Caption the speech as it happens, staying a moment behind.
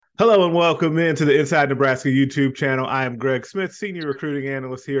Hello and welcome into the Inside Nebraska YouTube channel. I am Greg Smith, Senior Recruiting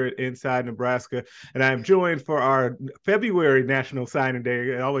Analyst here at Inside Nebraska, and I am joined for our February National Signing Day.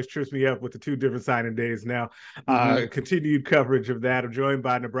 It always trips me up with the two different signing days now. Continued coverage of that. I'm joined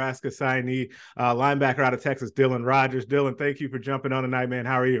by Nebraska signee, linebacker out of Texas, Dylan Rogers. Dylan, thank you for jumping on tonight, man.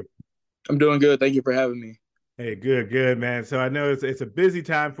 How are you? I'm doing good. Thank you for having me. Hey, good, man. So I know it's a busy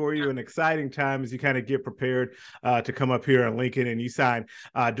time for you, an exciting time as you kind of get prepared to come up here in Lincoln and you sign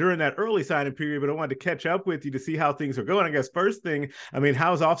during that early signing period. But I wanted to catch up with you to see how things are going. I guess first thing, I mean,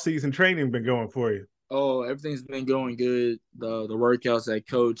 how's off-season training been going for you? Oh, everything's been going good. The workouts that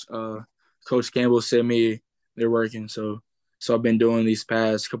Coach Campbell sent me, they're working. So I've been doing these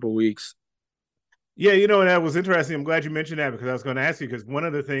past couple weeks. Yeah, that was interesting. I'm glad you mentioned that because I was going to ask you because one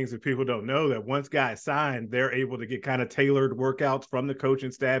of the things that people don't know that once guys sign, they're able to get kind of tailored workouts from the coaching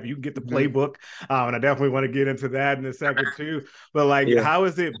staff. You can get the playbook, and I definitely want to get into that in a second too. But like, Yeah. how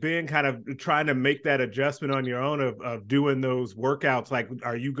has it been kind of trying to make that adjustment on your own of doing those workouts? Like,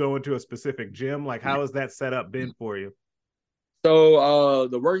 are you going to a specific gym? Like, how has that setup been for you? So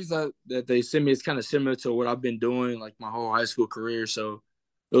the workouts that they sent me is kind of similar to what I've been doing like my whole high school career. So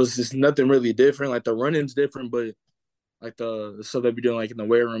it was just nothing really different. Like the running's different, but like the stuff that we doing like in the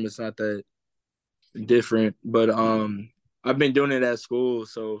weight room, it's not that different. But I've been doing it at school.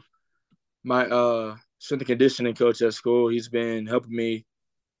 So my strength and conditioning coach at school, he's been helping me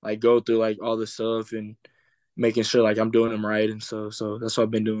like go through like all the stuff and making sure like I'm doing them right and so that's what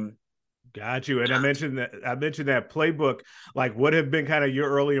I've been doing. Got you. And I mentioned that playbook. Like, what have been kind of your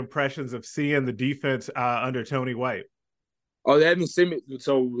early impressions of seeing the defense under Tony White? Oh, they haven't sent me,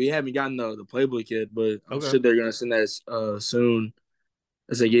 so we haven't gotten the playbook yet, but I'm Okay. sure they're gonna send that soon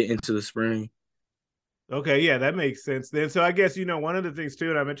as they get into the spring. Okay, yeah, that makes sense then. So I guess one of the things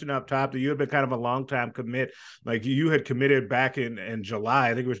too, and I mentioned up top that you had been kind of a long time commit. Like you had committed back in July,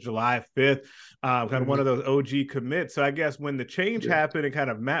 I think it was July 5th, kind of one of those OG commits. So I guess when the change Yeah. happened and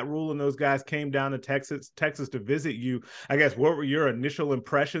kind of Matt Rule and those guys came down to Texas to visit you, I guess what were your initial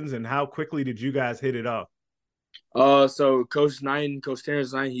impressions and how quickly did you guys hit it off? So Coach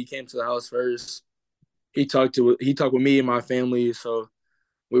Terrence Knight, he came to the house first. He talked with me and my family. So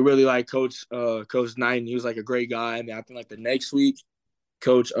we really like Coach Knight, and he was like a great guy. And then I think like the next week,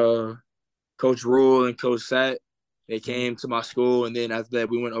 Coach Coach Rule and Coach Sat, they Mhm. came to my school, and then after that,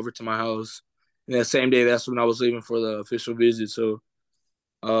 we went over to my house. And that same day, that's when I was leaving for the official visit. So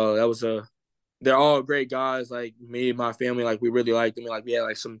that was a. They're all great guys. Like me and my family, like we really liked them. Like we had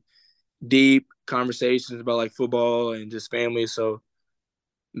like some deep conversations about like football and just family. So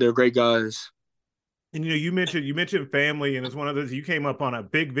they're great guys. And you mentioned family, and it's one of those you came up on a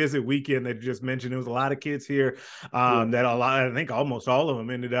big visit weekend that you just mentioned. There was a lot of kids here Yeah. that a lot, I think almost all of them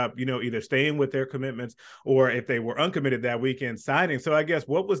ended up, either staying with their commitments or if they were uncommitted that weekend, signing. So I guess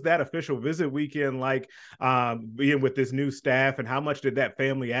what was that official visit weekend like, being with this new staff, and how much did that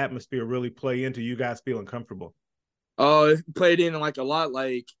family atmosphere really play into you guys feeling comfortable? It played in like a lot.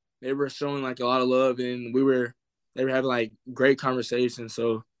 Like they were showing like a lot of love, and they were having like great conversations.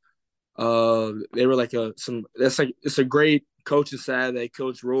 So they were like it's a great coaching side that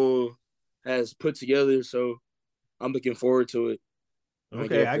Coach Rule has put together. So I'm looking forward to it when I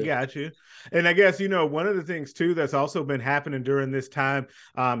get Okay, up I there. got you. And I guess, one of the things too that's also been happening during this time,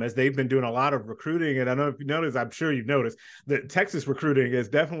 as they've been doing a lot of recruiting. And I don't know if you noticed, I'm sure you've noticed that Texas recruiting is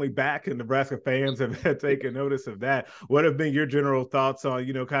definitely back, and Nebraska fans have taken notice of that. What have been your general thoughts on,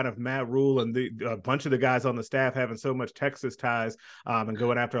 kind of Matt Rule and the a bunch of the guys on the staff having so much Texas ties, and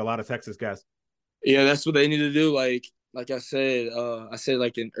going after a lot of Texas guys? Yeah, that's what they need to do. Like I said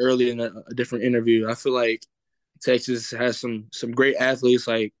like in early in a different interview. I feel like Texas has some great athletes,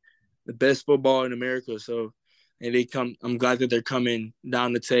 like the best football in America. So, and they come. I'm glad that they're coming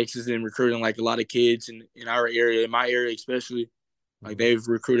down to Texas and recruiting like a lot of kids in our area, in my area especially. Like Mhm. they've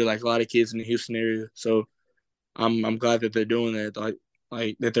recruited like a lot of kids in the Houston area. So I'm glad that they're doing that.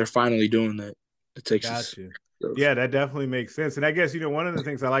 Like that they're finally doing that. The Texas Got you. stuff. Yeah, that definitely makes sense. And I guess, one of the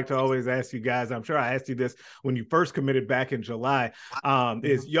things I like to always ask you guys, I'm sure I asked you this when you first committed back in July,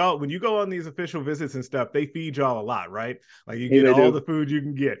 is y'all, when you go on these official visits and stuff, they feed y'all a lot, right? Like you Yeah, get they all do. the food you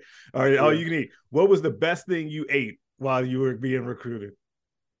can get, or all Yeah. you can eat. What was the best thing you ate while you were being recruited?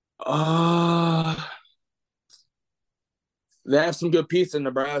 Uh they have some good pizza in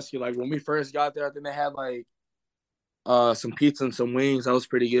Nebraska. Like when we first got there, I think they had like some pizza and some wings. That was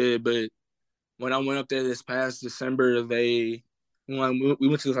pretty good. But when I went up there this past December, we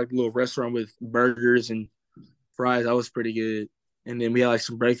went to like a little restaurant with burgers and fries. That was pretty good. And then we had like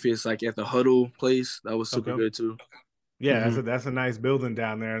some breakfast like at the Huddle place. That was super Okay. good too. Yeah, Mm-hmm. that's a nice building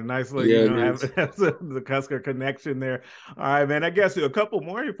down there. A nice, like, Yeah, it have, is. have the Cusker connection there. All right, man. I guess a couple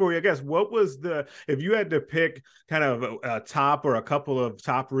more here for you. I guess what was if you had to pick kind of a top or a couple of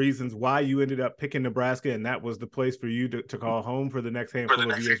top reasons why you ended up picking Nebraska and that was the place for you to call home for the next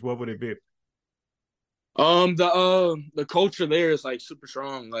handful of years, what would it be? The culture there is like super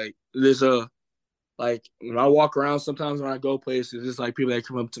strong. Like there's a like when I walk around sometimes when I go places, it's like people that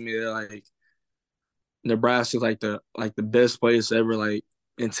come up to me, they're like Nebraska's like the best place ever. Like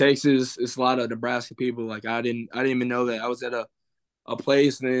in Texas, it's a lot of Nebraska people. Like I didn't even know that. I was at a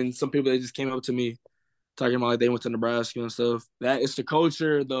place and then some people they just came up to me talking about like they went to Nebraska and stuff. That it's the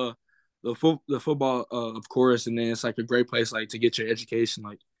culture, the football, of course, and then it's like a great place like to get your education.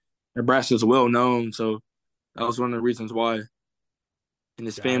 Like Nebraska is well known, so that was one of the reasons why. And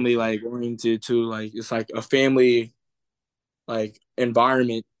his family Gotcha. like oriented to like it's like a family like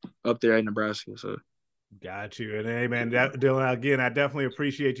environment up there at Nebraska. So Got you. And hey, man, Dylan, again, I definitely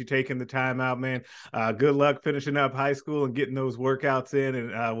appreciate you taking the time out, man. Good luck finishing up high school and getting those workouts in,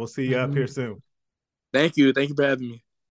 and we'll see you up here mm-hmm. soon. Thank you for having me.